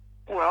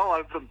Well,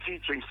 I've been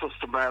teaching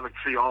systematic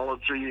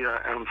theology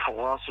and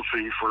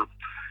philosophy for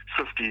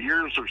 50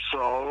 years or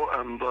so,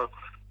 and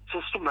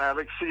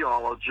systematic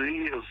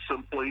theology is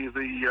simply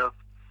the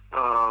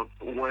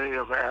way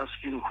of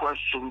asking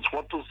questions.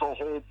 What does the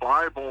whole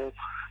Bible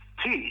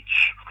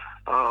teach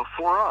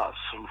for us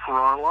and for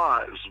our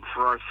lives and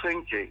for our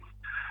thinking?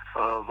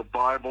 The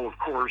Bible, of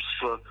course,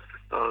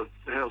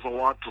 has a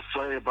lot to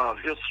say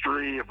about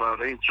history,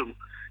 about ancient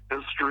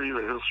history,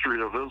 the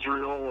history of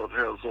Israel. It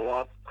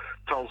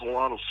tells a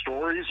lot of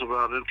stories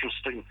about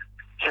interesting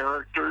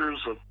characters.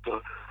 It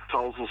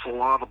tells us a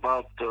lot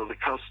about the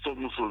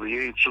customs of the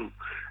ancient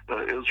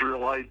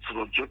Israelites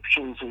and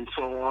Egyptians and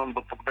so on.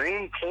 But the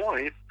main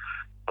point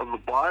of the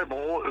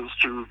Bible is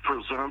to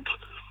present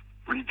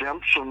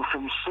redemption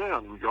from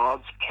sin,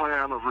 God's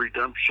plan of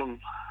redemption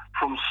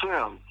from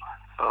sin.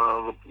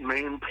 The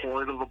main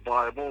point of the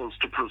Bible is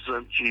to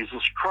present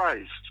Jesus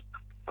Christ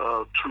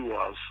to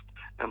us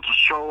and to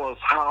show us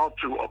how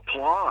to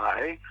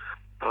apply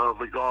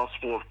the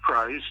gospel of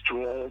Christ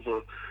to all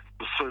the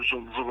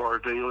decisions of our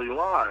daily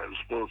lives,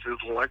 both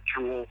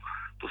intellectual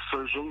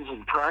decisions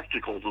and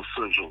practical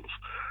decisions.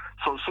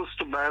 So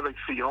systematic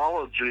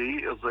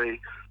theology is a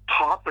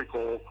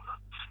topical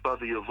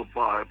study of the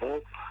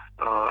Bible.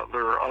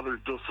 There are other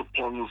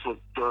disciplines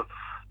that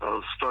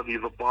study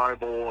the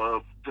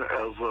Bible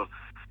as a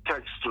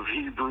text of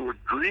Hebrew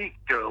and Greek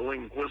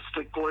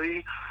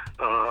linguistically.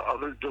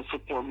 Other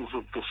disciplines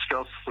that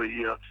discuss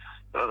the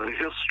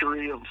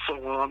history and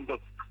so on. But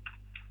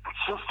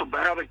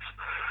systematics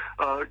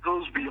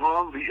goes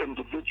beyond the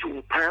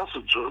individual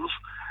passages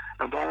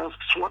and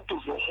asks, what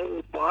does the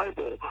whole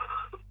Bible,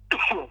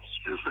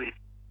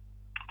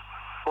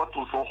 what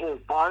does the whole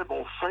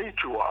Bible say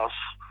to us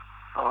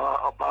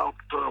about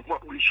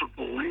what we should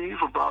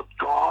believe about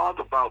God,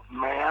 about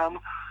man,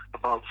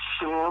 about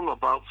sin,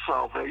 about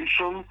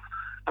salvation,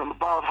 and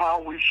about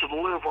how we should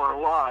live our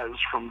lives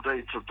from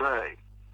day to day.